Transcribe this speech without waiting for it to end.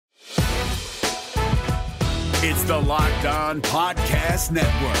It's the Locked On Podcast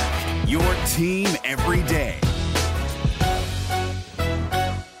Network, your team every day.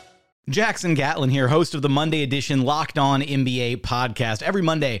 Jackson Gatlin here, host of the Monday edition Locked On NBA podcast. Every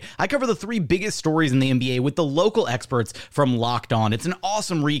Monday, I cover the three biggest stories in the NBA with the local experts from Locked On. It's an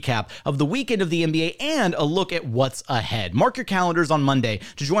awesome recap of the weekend of the NBA and a look at what's ahead. Mark your calendars on Monday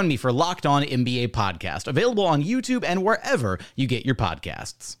to join me for Locked On NBA podcast, available on YouTube and wherever you get your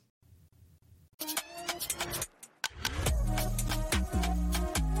podcasts.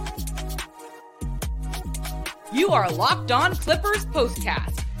 You are Locked On Clippers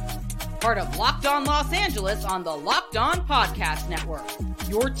POSTCAST, part of Locked On Los Angeles on the Locked On Podcast Network.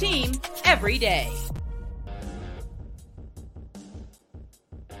 Your team every day.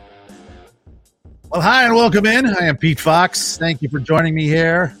 Well, hi and welcome in. I am Pete Fox. Thank you for joining me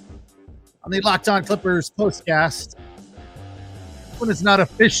here on the Locked On Clippers POSTCAST. This one is not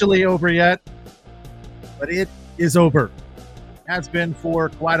officially over yet, but it is over. It has been for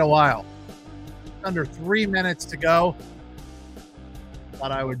quite a while. Under 3 minutes to go.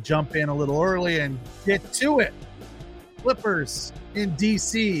 Thought I would jump in a little early and get to it. Clippers in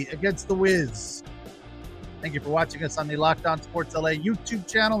DC against the Wiz. Thank you for watching us on the Locked On Sports LA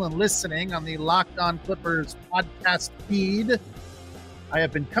YouTube channel and listening on the Locked On Clippers podcast feed. I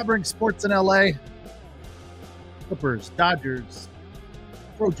have been covering sports in LA. Clippers, Dodgers,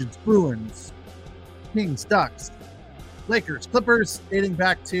 Trojans, Bruins, Kings, Ducks, Lakers, Clippers, dating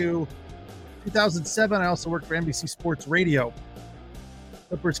back to 2007. I also worked for NBC Sports Radio.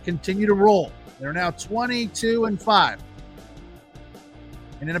 Clippers continue to roll. They're now 22-5.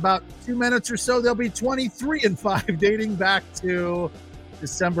 And in about 2 minutes or so, they'll be 23-5, dating back to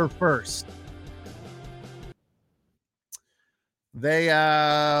December 1st.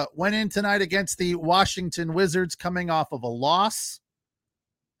 They went in tonight against the Washington Wizards, coming off of a loss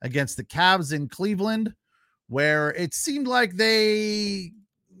against the Cavs in Cleveland, where it seemed like they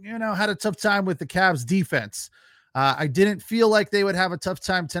had a tough time with the Cavs defense. I didn't feel like they would have a tough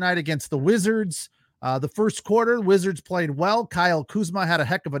time tonight against the Wizards. The first quarter, Wizards played well. Kyle Kuzma had a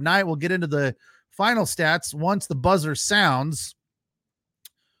heck of a night. We'll get into the final stats once the buzzer sounds.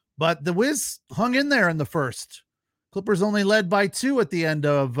 But the Wiz hung in there in the first. Clippers only led by 2 at the end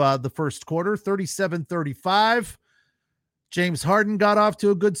of the first quarter, 37-35. James Harden got off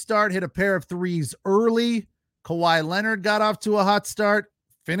to a good start, hit a pair of threes early. Kawhi Leonard got off to a hot start.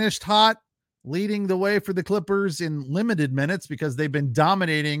 Finished hot, leading the way for the Clippers in limited minutes because they've been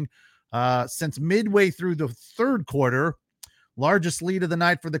dominating since midway through the third quarter. Largest lead of the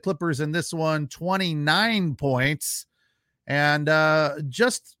night for the Clippers in this one, 29 points. And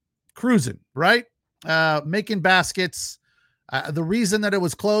just cruising, right? Making baskets. The reason that it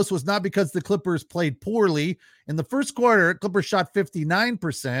was close was not because the Clippers played poorly. In the first quarter, Clippers shot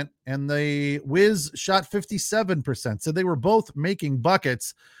 59% and the Wiz shot 57%. So they were both making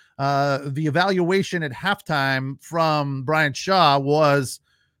buckets. The evaluation at halftime from Brian Shaw was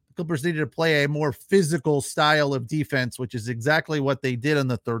the Clippers needed to play a more physical style of defense, which is exactly what they did in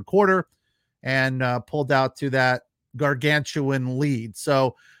the third quarter and pulled out to that gargantuan lead.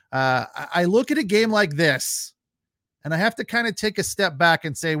 So I look at a game like this, and I have to kind of take a step back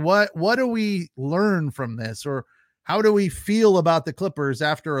and say, what do we learn from this? Or how do we feel about the Clippers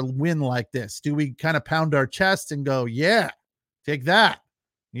after a win like this? Do we kind of pound our chests and go, yeah, take that,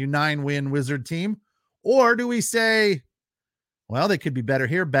 you 9-win Wizard team? Or do we say, well, they could be better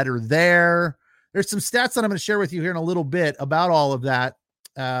here, better there? There's some stats that I'm going to share with you here in a little bit about all of that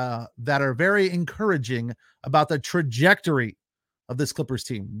that are very encouraging about the trajectory of this Clippers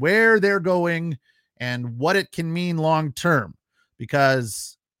team, where they're going, and what it can mean long-term.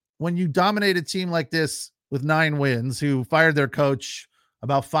 Because when you dominate a team like this with 9 wins, who fired their coach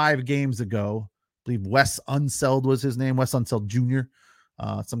about 5 games ago, I believe Wes Unseld was his name, Wes Unseld Jr.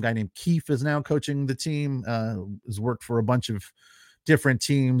 Some guy named Keefe is now coaching the team, has worked for a bunch of different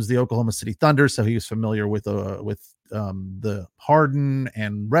teams, the Oklahoma City Thunder, so he was familiar with the Harden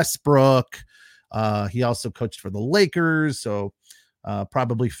and Westbrook. He also coached for the Lakers, so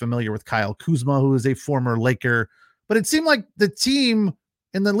probably familiar with Kyle Kuzma, who is a former Laker. But it seemed like the team,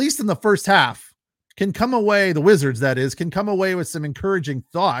 at least in the first half, can come away, the Wizards that is, can come away with some encouraging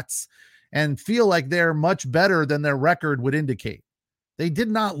thoughts and feel like they're much better than their record would indicate. They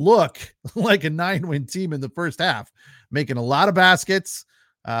did not look like a 9-win team in the first half, making a lot of baskets,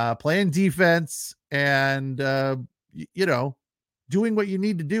 playing defense, and, doing what you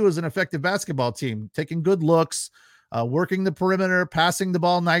need to do as an effective basketball team, taking good looks, working the perimeter, passing the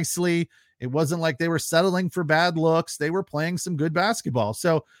ball nicely. It wasn't like they were settling for bad looks. They were playing some good basketball.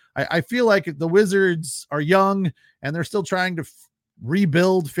 So I feel like the Wizards are young and they're still trying to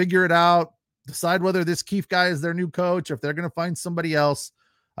rebuild, figure it out, decide whether this Keefe guy is their new coach or if they're going to find somebody else.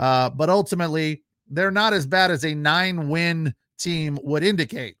 But ultimately, they're not as bad as a 9-win team would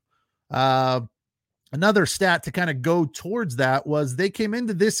indicate. Another stat to kind of go towards that was they came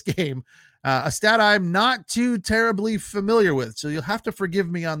into this game, a stat I'm not too terribly familiar with. So you'll have to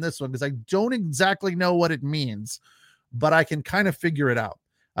forgive me on this one because I don't exactly know what it means, but I can kind of figure it out.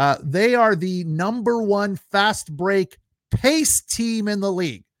 They are the number 1 fast break pace team in the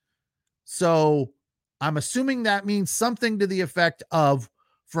league. So I'm assuming that means something to the effect of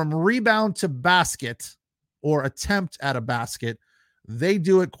from rebound to basket or attempt at a basket, they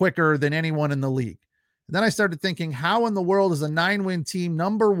do it quicker than anyone in the league. And then I started thinking, how in the world is a 9-win team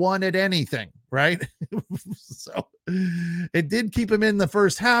number 1 at anything, right? So it did keep them in the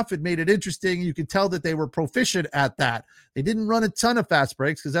first half. It made it interesting. You could tell that they were proficient at that. They didn't run a ton of fast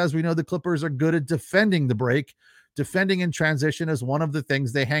breaks because, as we know, the Clippers are good at defending the break. Defending in transition is one of the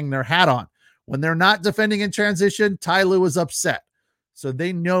things they hang their hat on. When they're not defending in transition, Ty Lue is upset. So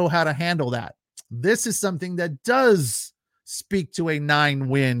they know how to handle that. This is something that does speak to a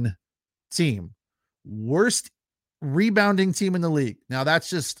 9-win team. Worst rebounding team in the league. Now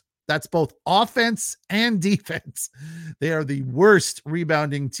that's both offense and defense. They are the worst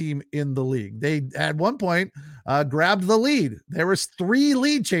rebounding team in the league. They at one point grabbed the lead. There was 3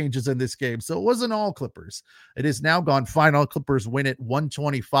 lead changes in this game. So it wasn't all Clippers. It is now gone final. Clippers win it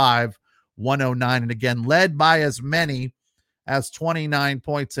 125-109. And again, led by as many as 29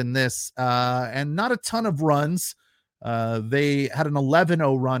 points in this and not a ton of runs. They had an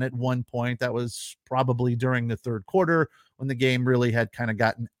 11-0 run at one point. That was probably during the third quarter when the game really had kind of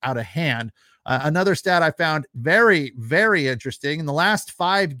gotten out of hand. Another stat I found very, very interesting. In the last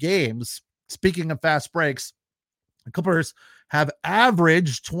 5 games, speaking of fast breaks, the Clippers have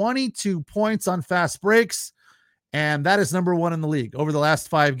averaged 22 points on fast breaks, and that is number 1 in the league over the last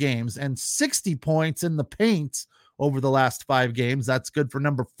 5 games, and 60 points in the paint over the last 5 games. That's good for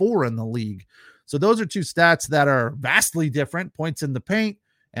number 4 in the league. So those are 2 stats that are vastly different, points in the paint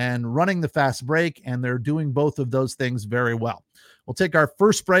and running the fast break, and they're doing both of those things very well. We'll take our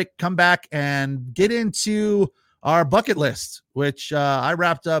first break, come back, and get into our bucket list, which I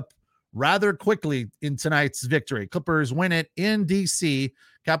wrapped up rather quickly in tonight's victory. Clippers win it in D.C.,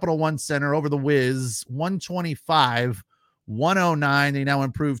 Capital One Center over the Wiz, 125-109. They now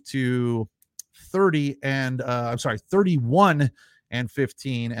improve to 31-15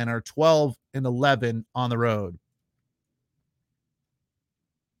 and are 12-11 on the road.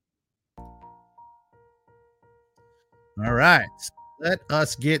 All right, let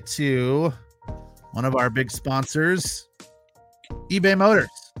us get to one of our big sponsors, eBay Motors.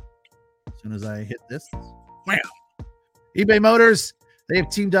 As soon as I hit this, wham! eBay Motors, they've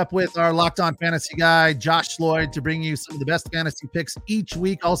teamed up with our Locked On Fantasy guy, Josh Lloyd, to bring you some of the best fantasy picks each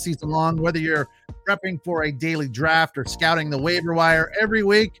week, all season long. Whether you're prepping for a daily draft or scouting the waiver wire, every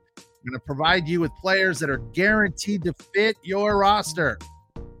week, I'm going to provide you with players that are guaranteed to fit your roster.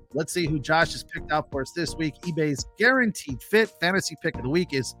 Let's see who Josh has picked out for us this week. eBay's guaranteed fit fantasy pick of the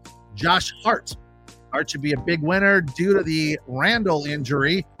week is Josh Hart. Hart should be a big winner due to the Randall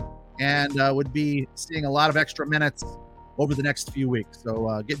injury and would be seeing a lot of extra minutes over the next few weeks.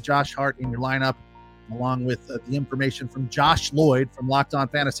 So get Josh Hart in your lineup along with the information from Josh Lloyd from Locked On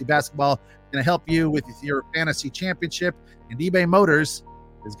Fantasy Basketball. Going to help you with your fantasy championship, and eBay Motors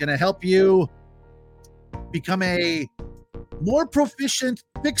is going to help you become a more proficient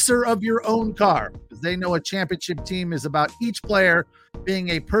fixer of your own car, because they know a championship team is about each player being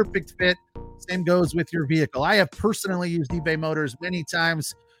a perfect fit. Same goes with your vehicle. I have personally used eBay Motors many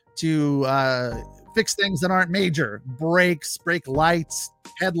times to fix things that aren't major, brakes, brake lights,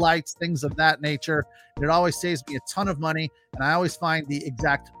 headlights, things of that nature. And it always saves me a ton of money, and I always find the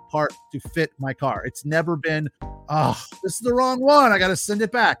exact part to fit my car. It's never been, oh, this is the wrong one, I got to send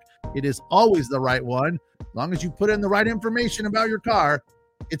it back. It is always the right one. As long as you put in the right information about your car,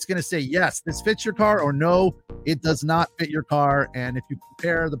 it's going to say, yes, this fits your car, or no, it does not fit your car. And if you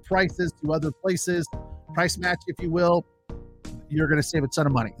compare the prices to other places, price match, if you will, you're going to save a ton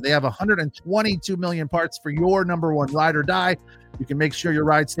of money. They have 122 million parts for your number one ride or die. You can make sure your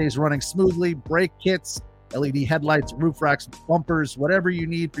ride stays running smoothly. Brake kits, LED headlights, roof racks, bumpers, whatever you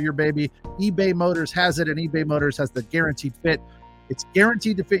need for your baby. eBay Motors has it, and eBay Motors has the guaranteed fit. It's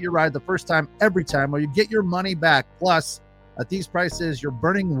guaranteed to fit your ride the first time, every time, or you get your money back. Plus, at these prices, you're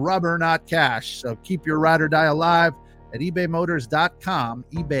burning rubber, not cash. So keep your ride or die alive at ebaymotors.com.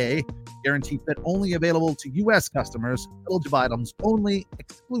 eBay guaranteed fit only available to U.S. customers. Eligible items only.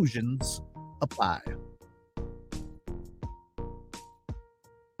 Exclusions apply.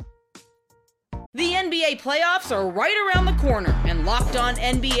 The NBA playoffs are right around the corner, and Locked On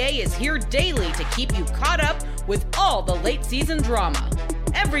NBA is here daily to keep you caught up with all the late season drama.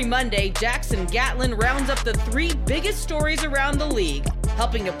 Every Monday, Jackson Gatlin rounds up the 3 biggest stories around the league,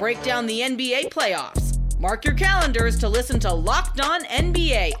 helping to break down the NBA playoffs. Mark your calendars to listen to Locked On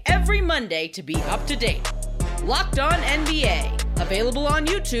NBA every Monday to be up to date. Locked On NBA, available on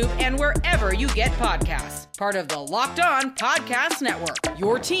YouTube and wherever you get podcasts. Part of the Locked On Podcast Network,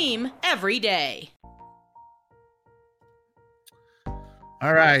 your team every day.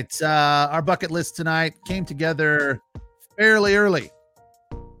 All right. Our bucket list tonight came together fairly early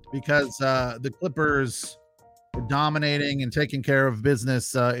because the Clippers were dominating and taking care of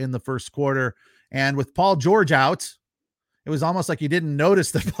business in the first quarter. And with Paul George out, it was almost like you didn't notice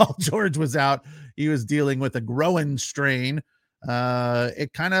that Paul George was out. He was dealing with a growing strain.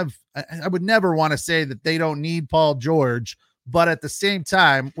 It kind of, I would never want to say that they don't need Paul George, but at the same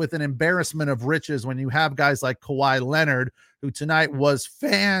time, with an embarrassment of riches, when you have guys like Kawhi Leonard, who tonight was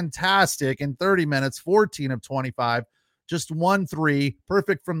fantastic in 30 minutes, 14 of 25, just 1 3,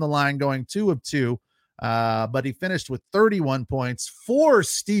 perfect from the line, going 2 of 2. But he finished with 31 points, 4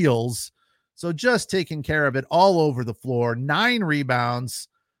 steals. So just taking care of it all over the floor, 9 rebounds,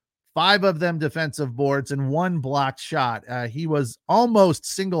 5 of them defensive boards, and 1 blocked shot. He was almost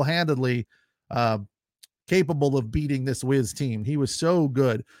single-handedly capable of beating this Wiz team. He was so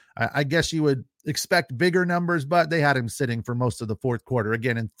good. I guess you would expect bigger numbers, but they had him sitting for most of the fourth quarter.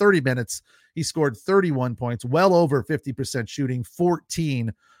 Again, in 30 minutes, he scored 31 points, well over 50% shooting,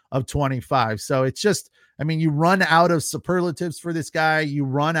 14 of 25. So it's just, I mean, you run out of superlatives for this guy. You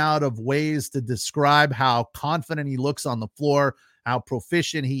run out of ways to describe how confident he looks on the floor, how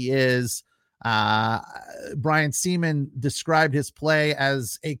proficient he is. Brian Seaman described his play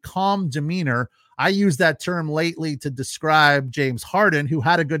as a calm demeanor. I use that term lately to describe James Harden, who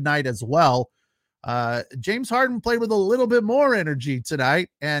had a good night as well. James Harden played with a little bit more energy tonight,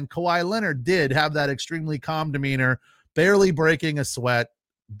 and Kawhi Leonard did have that extremely calm demeanor, barely breaking a sweat,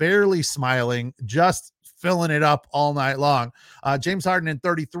 barely smiling, just filling it up all night long. James Harden in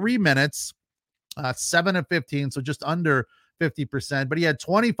 33 minutes, 7 of 15, so just under 50%, but he had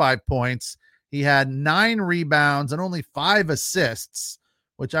 25 points. He had 9 rebounds and only 5 assists,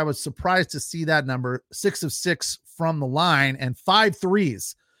 which I was surprised to see that number. 6 of 6 from the line and 5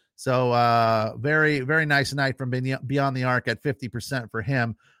 threes. So very, very nice night from beyond the arc at 50% for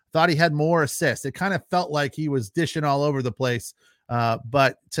him. Thought he had more assists. It kind of felt like he was dishing all over the place.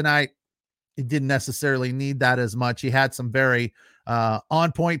 But tonight, he didn't necessarily need that as much. He had some very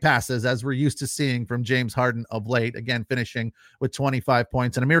on-point passes, as we're used to seeing from James Harden of late, again, finishing with 25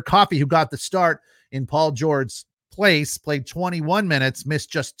 points. And Amir Coffey, who got the start in Paul George's place, played 21 minutes, missed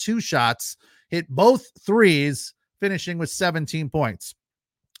just 2 shots, hit both threes, finishing with 17 points.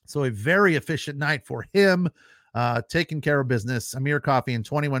 So a very efficient night for him, taking care of business. Amir Coffey in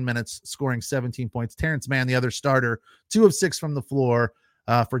 21 minutes, scoring 17 points. Terrence Mann, the other starter, 2 of 6 from the floor,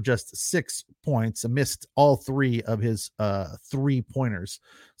 for just 6 points, missed all 3 of his 3-pointers.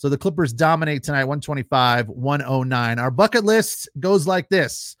 So the Clippers dominate tonight, 125-109. Our bucket list goes like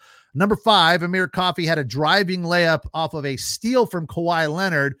this. Number 5, Amir Coffey had a driving layup off of a steal from Kawhi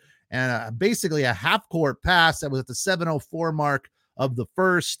Leonard and basically a half-court pass that was at the 7:04 mark of the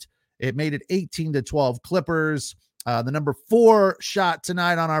first. It made it 18-12 Clippers. The number 4 shot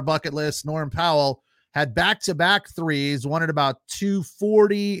tonight on our bucket list, Norm Powell, had back-to-back threes, one at about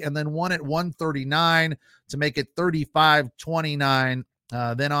 240 and then one at 139 to make it 35-29.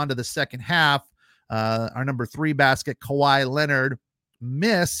 Then on to the second half. Our number 3 basket, Kawhi Leonard,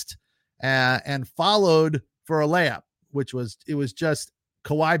 missed and followed for a layup, which was just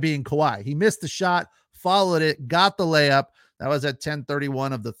Kawhi being Kawhi. He missed the shot, followed it, got the layup. That was at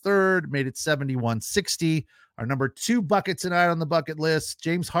 10:31 of the third, made it 71-60. Our number 2 bucket tonight on the bucket list,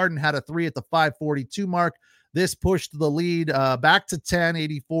 James Harden had a 3 at the 5:42 mark. This pushed the lead back to 10,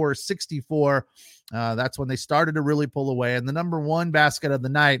 84-64. That's when they started to really pull away. And the number 1 basket of the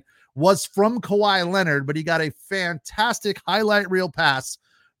night was from Kawhi Leonard, but he got a fantastic highlight reel pass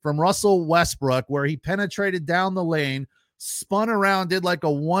from Russell Westbrook where he penetrated down the lane, spun around, did like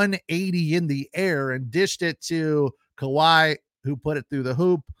a 180 in the air, and dished it to Kawhi, who put it through the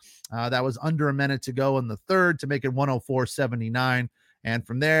hoop. That was under a minute to go in the third to make it 104-79. And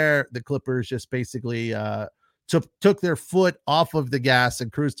from there, the Clippers just basically took their foot off of the gas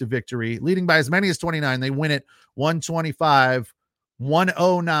and cruised to victory, leading by as many as 29. They win it 125-109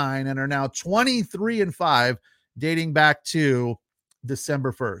 and are now 23-5, dating back to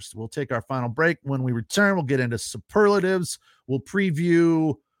December 1st. We'll take our final break. When we return, we'll get into superlatives. We'll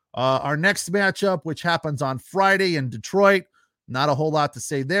preview our next matchup, which happens on Friday in Detroit. Not a whole lot to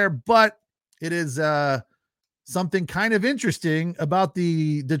say there, but it is something kind of interesting about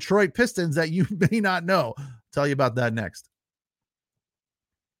the Detroit Pistons that you may not know. I'll tell you about that next.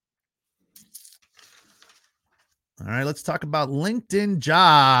 All right, let's talk about LinkedIn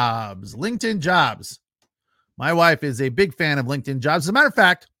Jobs. LinkedIn Jobs. My wife is a big fan of LinkedIn Jobs. As a matter of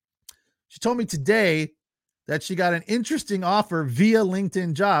fact, she told me today that she got an interesting offer via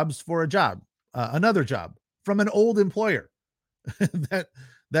LinkedIn Jobs for a job, another job from an old employer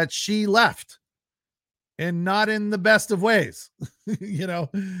that she left, and not in the best of ways. Kind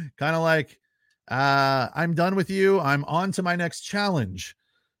of like, I'm done with you. I'm on to my next challenge.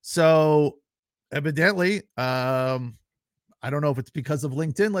 So evidently, I don't know if it's because of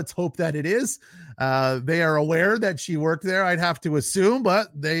LinkedIn. Let's hope that it is. They are aware that she worked there, I'd have to assume, but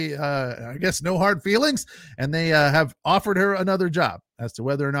they, I guess, no hard feelings. And they have offered her another job. As to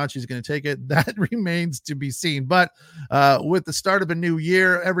whether or not she's going to take it, that remains to be seen. But with the start of a new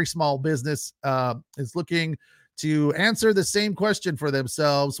year, every small business is looking to answer the same question for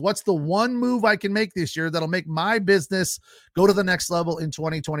themselves. What's the one move I can make this year that'll make my business go to the next level in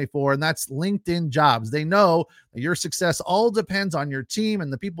 2024? And that's LinkedIn Jobs. They know that your success all depends on your team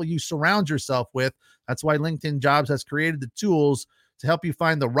and the people you surround yourself with. That's why LinkedIn Jobs has created the tools to help you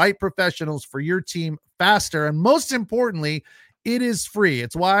find the right professionals for your team faster. And most importantly, it is free.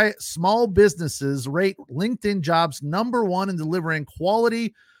 It's why small businesses rate LinkedIn Jobs #1 in delivering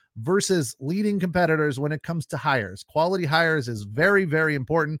quality versus leading competitors when it comes to hires. Quality hires is very, very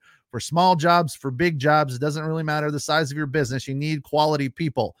important for small jobs, for big jobs. It doesn't really matter the size of your business. You need quality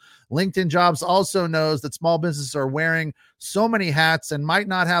people. LinkedIn Jobs also knows that small businesses are wearing so many hats and might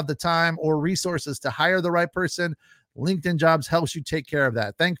not have the time or resources to hire the right person. LinkedIn Jobs helps you take care of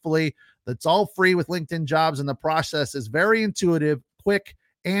that. Thankfully, that's all free with LinkedIn Jobs, and the process is very intuitive, quick,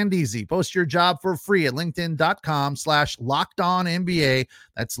 and easy. Post your job for free at linkedin.com/lockedonnba.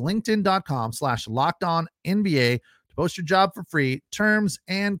 That's linkedin.com/lockedonnba to post your job for free. Terms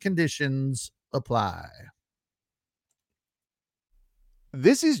and conditions apply.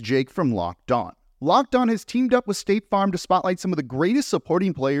 This is Jake from Locked On. Locked On has teamed up with State Farm to spotlight some of the greatest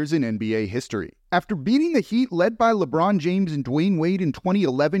supporting players in NBA history. After beating the Heat led by LeBron James and Dwayne Wade in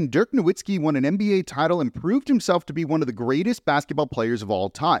 2011, Dirk Nowitzki won an NBA title and proved himself to be one of the greatest basketball players of all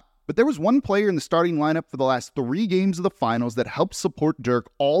time. But there was one player in the starting lineup for the last 3 games of the finals that helped support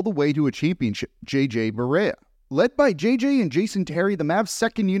Dirk all the way to a championship, JJ Barea. Led by JJ and Jason Terry, the Mavs'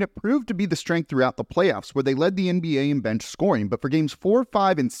 second unit proved to be the strength throughout the playoffs, where they led the NBA in bench scoring. But for games 4,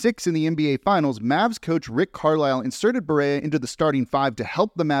 5, and 6 in the NBA Finals, Mavs coach Rick Carlisle inserted Barea into the starting 5 to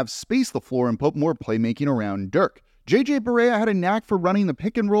help the Mavs space the floor and put more playmaking around Dirk. JJ Barea had a knack for running the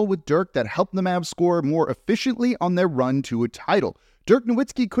pick and roll with Dirk that helped the Mavs score more efficiently on their run to a title. Dirk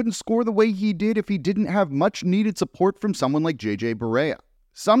Nowitzki couldn't score the way he did if he didn't have much needed support from someone like JJ Barea.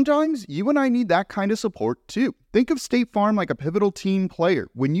 Sometimes you and I need that kind of support too. Think of State Farm like a pivotal team player.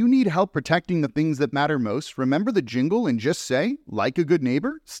 When you need help protecting the things that matter most, remember the jingle and just say, like a good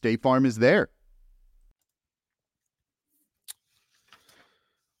neighbor, State Farm is there.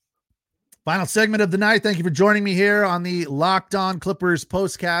 Final segment of the night. Thank you for joining me here on the Locked On Clippers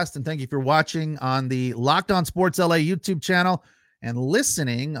postcast, and thank you for watching on the Locked On Sports LA YouTube channel and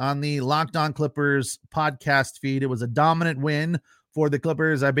listening on the Locked On Clippers podcast feed. It was a dominant win for the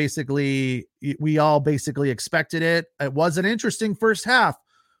Clippers. We all basically expected it. It was an interesting first half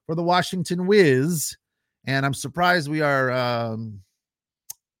for the Washington Wiz, and I'm surprised we are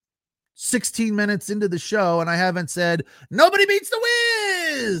 16 minutes into the show and I haven't said nobody beats the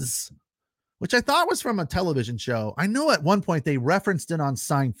Wiz, which I thought was from a television show. I know at one point they referenced it on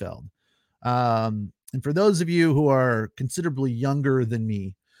Seinfeld. And for those of you who are considerably younger than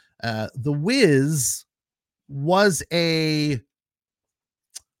me, the Wiz was a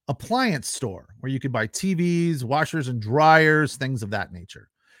appliance store where you could buy TVs, washers and dryers, things of that nature.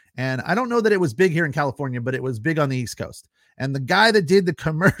 And I don't know that it was big here in California, but it was big on the East Coast. And the guy that did the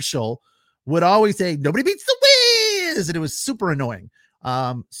commercial would always say, nobody beats the Wiz. And it was super annoying.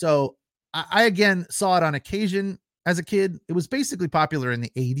 So I again saw it on occasion as a kid. It was basically popular in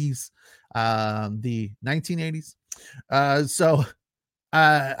the 80s, the 1980s.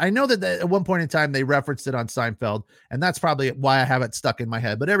 I know that at one point in time they referenced it on Seinfeld, and that's probably why I have it stuck in my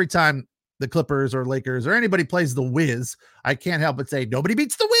head. But every time the Clippers or Lakers or anybody plays the Wiz, I can't help but say nobody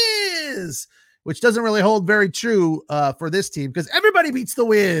beats the Wiz, which doesn't really hold very true for this team because everybody beats the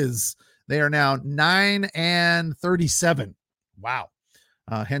Wiz. They are now 9-37. Wow.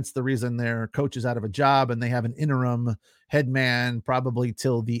 Hence the reason their coach is out of a job and they have an interim head man probably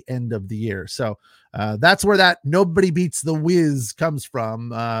till the end of the year. So that's where that nobody beats the Wiz comes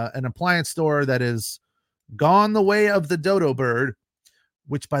from. An appliance store that is gone the way of the dodo bird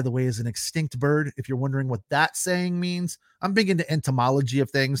which, by the way, is an extinct bird. If you're wondering what that saying means, I'm big into entomology of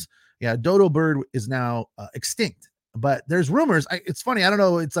things. Yeah, dodo bird is now extinct. But there's rumors. It's funny. I don't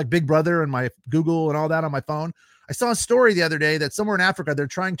know. It's like Big Brother and my Google and all that on my phone. I saw a story the other day that somewhere in Africa, they're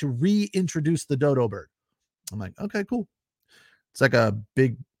trying to reintroduce the dodo bird. I'm like, okay, cool. It's like a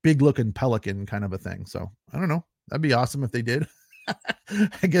big looking pelican kind of a thing. So I don't know. That'd be awesome if they did.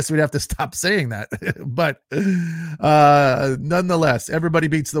 I guess we'd have to stop saying that. But nonetheless, everybody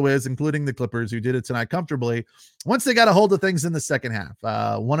beats the Wiz, including the Clippers, who did it tonight comfortably. Once they got a hold of things in the second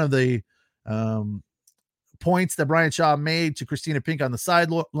half, one of the points that Brian Shaw made to Christina Pink on the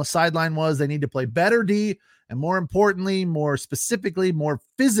sideline was they need to play better D, and more importantly, more specifically, more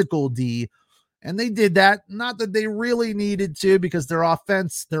physical D. And they did that. Not that they really needed to, because their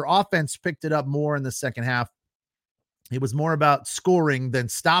offense picked it up more in the second half. It was more about scoring than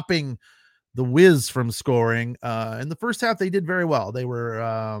stopping the Wiz from scoring. In the first half, they did very well. They were,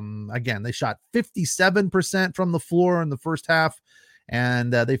 again, they shot 57% from the floor in the first half.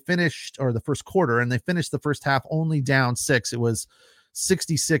 And they finished, or the first quarter, and they finished the first half only down 6. It was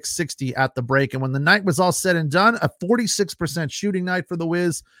 66-60 at the break. And when the night was all said and done, a 46% shooting night for the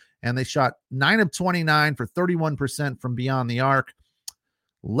Wiz, and they shot 9 of 29 for 31% from beyond the arc.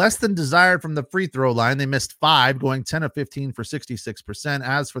 Less than desired from the free throw line. They missed 5, going 10 of 15 for 66%.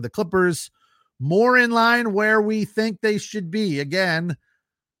 As for the Clippers, more in line where we think they should be. Again,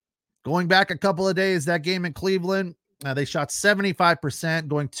 going back a couple of days, that game in Cleveland, they shot 75%,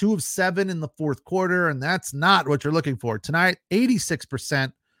 going 2 of 7 in the fourth quarter, and that's not what you're looking for. Tonight,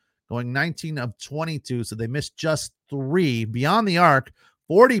 86%, going 19 of 22, so they missed just 3. Beyond the arc,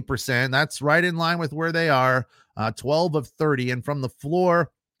 40%. That's right in line with where they are, 12 of 30. And from the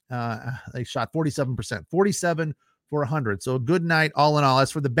floor, they shot 47%, 47 for 100. So a good night all in all. As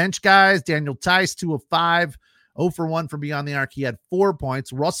for the bench guys, Daniel Tice, 2 of 5, 0 for 1 from beyond the arc. He had 4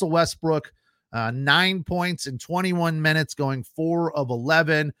 points. Russell Westbrook, 9 points in 21 minutes, going 4 of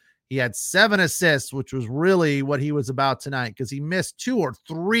 11. He had 7 assists, which was really what he was about tonight, because he missed 2 or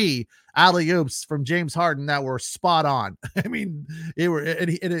 3 alley-oops from James Harden that were spot on. I mean,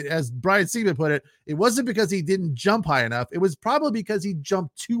 as Brian Seaman put it, it wasn't because he didn't jump high enough. It was probably because he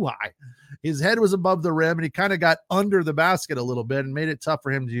jumped too high. His head was above the rim, and he kind of got under the basket a little bit and made it tough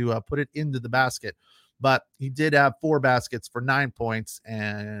for him to put it into the basket. But he did have 4 baskets for 9 points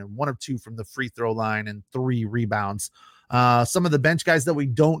and 1 of 2 from the free throw line and 3 rebounds. Some of the bench guys that we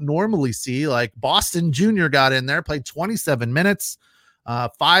don't normally see, like Boston Jr. got in there, played 27 minutes,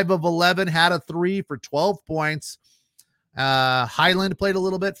 5 of 11, had a 3 for 12 points. Highland played a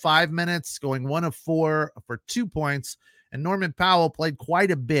little bit, 5 minutes, going 1 of 4 for 2 points. And Norman Powell played quite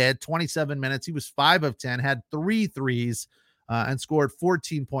a bit, 27 minutes. He was 5 of 10, had 3 threes. And scored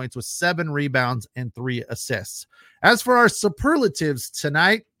 14 points with 7 rebounds and 3 assists. As for our superlatives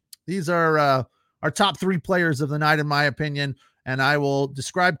tonight, these are our top 3 players of the night, in my opinion. And I will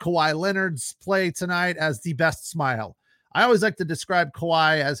describe Kawhi Leonard's play tonight as the best smile. I always like to describe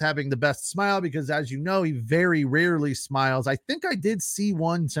Kawhi as having the best smile because, as you know, he very rarely smiles. I think I did see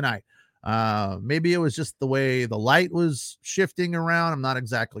one tonight. Maybe it was just the way the light was shifting around. I'm not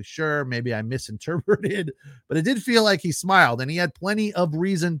exactly sure. Maybe I misinterpreted, but it did feel like he smiled, and he had plenty of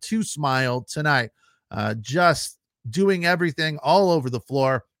reason to smile tonight. Just doing everything all over the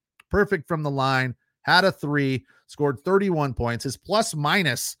floor. Perfect from the line, had a 3, scored 31 points. His plus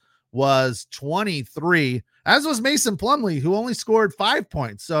minus was 23, as was Mason Plumlee, who only scored 5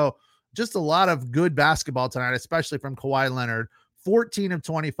 points. So just a lot of good basketball tonight, especially from Kawhi Leonard. 14 of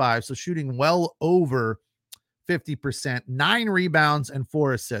 25, so shooting well over 50%, 9 rebounds and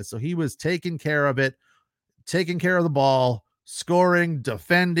 4 assists. So he was taking care of it, taking care of the ball, scoring,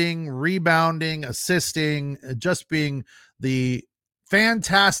 defending, rebounding, assisting, just being the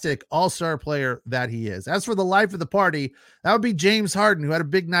fantastic all-star player that he is. As for the life of the party, that would be James Harden, who had a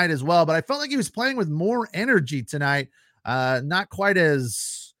big night as well, but I felt like he was playing with more energy tonight, not quite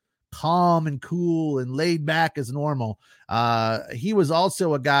as calm and cool and laid back as normal. He was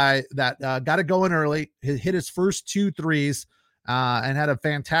also a guy that got it going early, hit his first 2 threes, and had a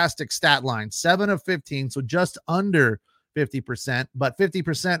fantastic stat line, 7 of 15, so just under 50%, but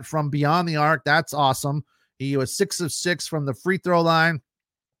 50% from beyond the arc. That's awesome. He was 6 of 6 from the free throw line,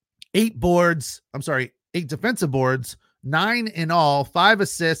 8 defensive boards, 9 in all, 5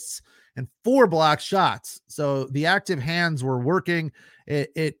 assists, and 4 block shots. So the active hands were working.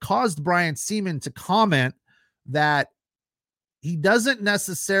 It caused Brian Seaman to comment that he doesn't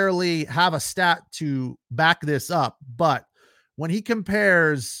necessarily have a stat to back this up, but when he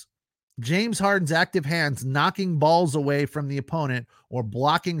compares James Harden's active hands knocking balls away from the opponent or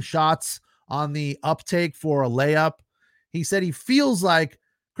blocking shots on the uptake for a layup, he said he feels like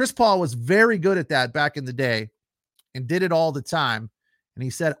Chris Paul was very good at that back in the day and did it all the time. And he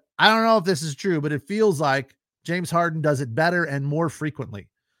said, I don't know if this is true, but it feels like James Harden does it better and more frequently.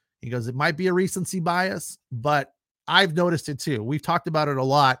 He goes, it might be a recency bias, but I've noticed it too. We've talked about it a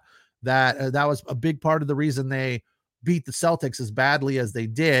lot, that that was a big part of the reason they beat the Celtics as badly as they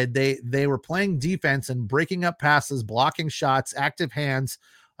did. They were playing defense and breaking up passes, blocking shots, active hands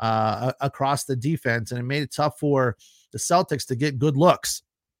across the defense, and it made it tough for the Celtics to get good looks.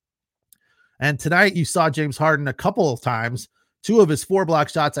 And tonight you saw James Harden a couple of times. 2 of his 4 block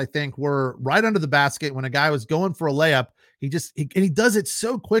shots, I think, were right under the basket when a guy was going for a layup. He does it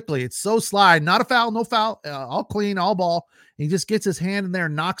so quickly. It's so slide, not a foul, no foul, all clean, all ball. He just gets his hand in there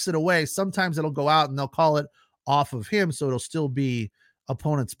and knocks it away. Sometimes it'll go out and they'll call it off of him, so it'll still be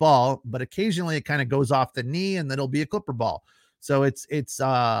opponent's ball, but occasionally it kind of goes off the knee and then it'll be a Clipper ball. So it's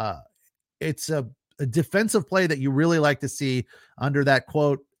a defensive play that you really like to see under that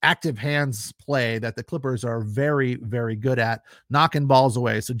quote active hands play that the Clippers are very, very good at knocking balls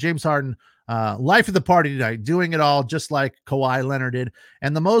away. So James Harden, life of the party tonight, doing it all just like Kawhi Leonard did.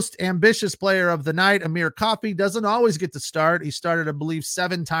 And the most ambitious player of the night, Amir Coffey, doesn't always get to start. He started, I believe,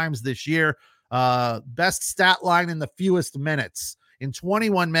 7 times this year. Best stat line in the fewest minutes. In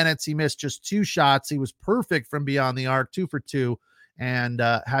 21 minutes, he missed just 2 shots. He was perfect from beyond the arc, 2 for 2, and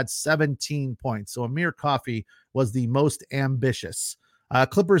had 17 points. So Amir Coffey was the most ambitious.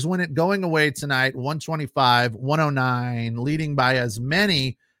 Clippers win it going away tonight, 125-109, leading by as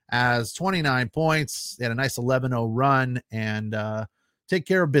many as 29 points. They had a nice 11-0 run and take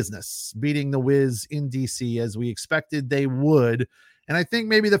care of business, beating the Wiz in DC as we expected they would. And I think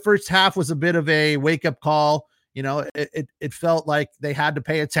maybe the first half was a bit of a wake-up call. You know, it felt like they had to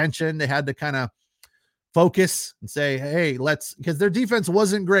pay attention. They had to kind of focus and say, hey, because their defense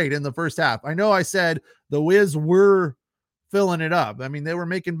wasn't great in the first half. I know I said the Wiz were filling it up. I mean, they were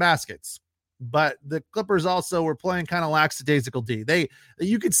making baskets, but the Clippers also were playing kind of lackadaisical D.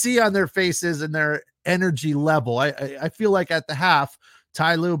 You could see on their faces and their energy level. I feel like at the half,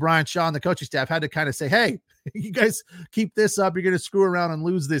 Ty Lue, Brian Shaw, and the coaching staff had to kind of say, hey, you guys keep this up, you're going to screw around and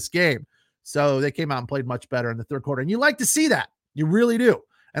lose this game. So they came out and played much better in the third quarter. And you like to see that. You really do.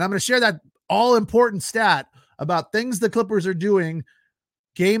 And I'm going to share that all important stat about things the Clippers are doing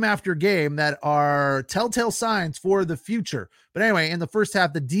game after game that are telltale signs for the future. But anyway, in the first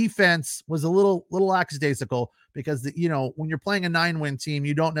half, the defense was a little lackadaisical because, when you're playing a 9-win team,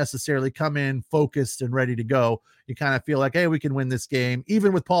 you don't necessarily come in focused and ready to go. You kind of feel like, hey, we can win this game,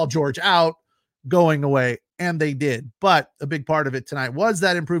 even with Paul George out, going away. And they did. But a big part of it tonight was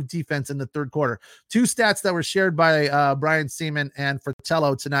that improved defense in the third quarter. 2 stats that were shared by Brian Seaman and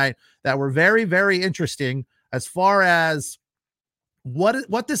Fratello tonight that were very, very interesting as far as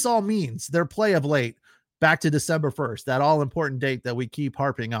what this all means, their play of late, back to December 1st, that all important date that we keep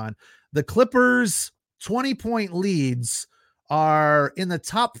harping on. The Clippers' 20-point leads are in the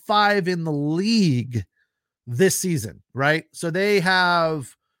top 5 in the league this season, right? So they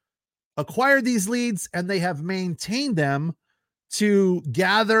have acquired these leads and they have maintained them to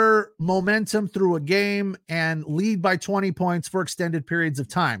gather momentum through a game and lead by 20 points for extended periods of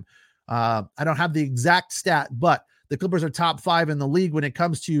time. I don't have the exact stat, but the Clippers are top 5 in the league when it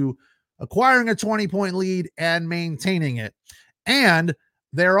comes to acquiring a 20-point lead and maintaining it. And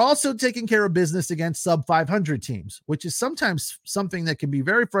they're also taking care of business against sub 500 teams, which is sometimes something that can be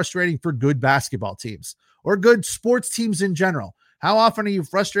very frustrating for good basketball teams or good sports teams in general. How often are you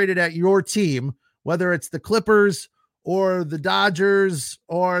frustrated at your team, whether it's the Clippers or the Dodgers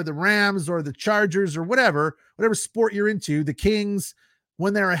or the Rams or the Chargers or whatever sport you're into, the Kings,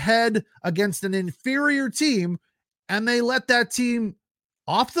 when they're ahead against an inferior team and they let that team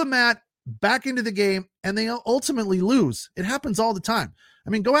off the mat, back into the game, and they ultimately lose. It happens all the time. I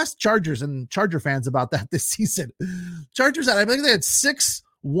mean, go ask Chargers and Charger fans about that this season. Chargers, I think they had 6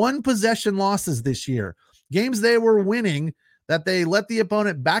 one-possession losses this year. Games they were winning that they let the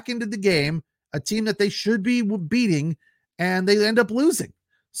opponent back into the game, a team that they should be beating, and they end up losing.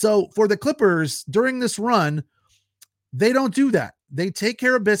 So for the Clippers during this run, they don't do that. They take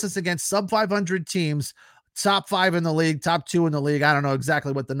care of business against sub 500 teams, top 5 in the league, top 2 in the league. I don't know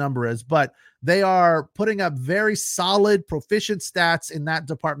exactly what the number is, but they are putting up very solid, proficient stats in that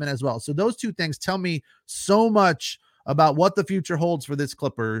department as well. So those 2 things tell me so much about what the future holds for this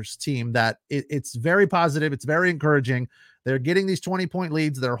Clippers team, that it's very positive. It's very encouraging. They're getting these 20-point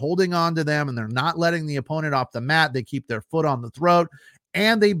leads. They're holding on to them, and they're not letting the opponent off the mat. They keep their foot on the throat,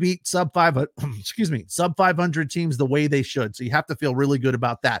 and they beat sub 500 teams the way they should. So you have to feel really good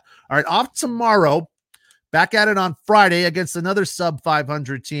about that. All right, off tomorrow. Back at it on Friday against another sub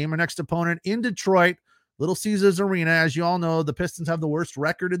 500 team. Our next opponent in Detroit, Little Caesars Arena. As you all know, the Pistons have the worst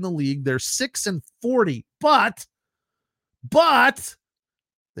record in the league. They're 6-40, but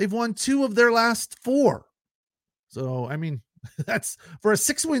they've won 2 of their last 4. So, I mean, that's for a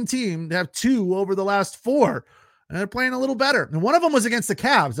 6-win team to have 2 over the last 4. And they're playing a little better. And one of them was against the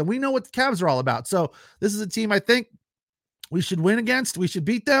Cavs, and we know what the Cavs are all about. So this is a team I think we should win against. We should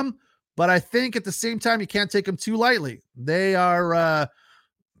beat them. But I think at the same time, you can't take them too lightly. They are,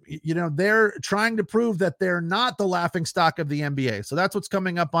 they're trying to prove that they're not the laughingstock of the NBA. So that's what's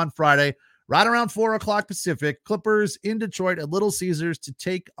coming up on Friday, right around 4 o'clock Pacific. Clippers in Detroit at Little Caesars to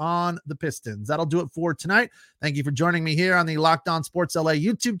take on the Pistons. That'll do it for tonight. Thank you for joining me here on the Locked On Sports LA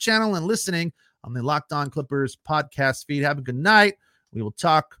YouTube channel and listening on the Locked On Clippers podcast feed. Have a good night. We will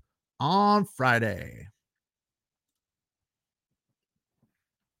talk on Friday.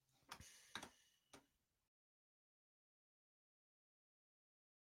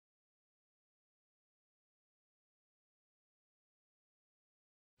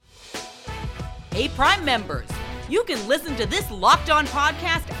 Hey, Prime members, you can listen to this Locked On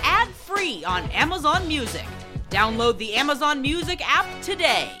podcast ad-free on Amazon Music. Download the Amazon Music app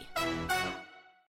today.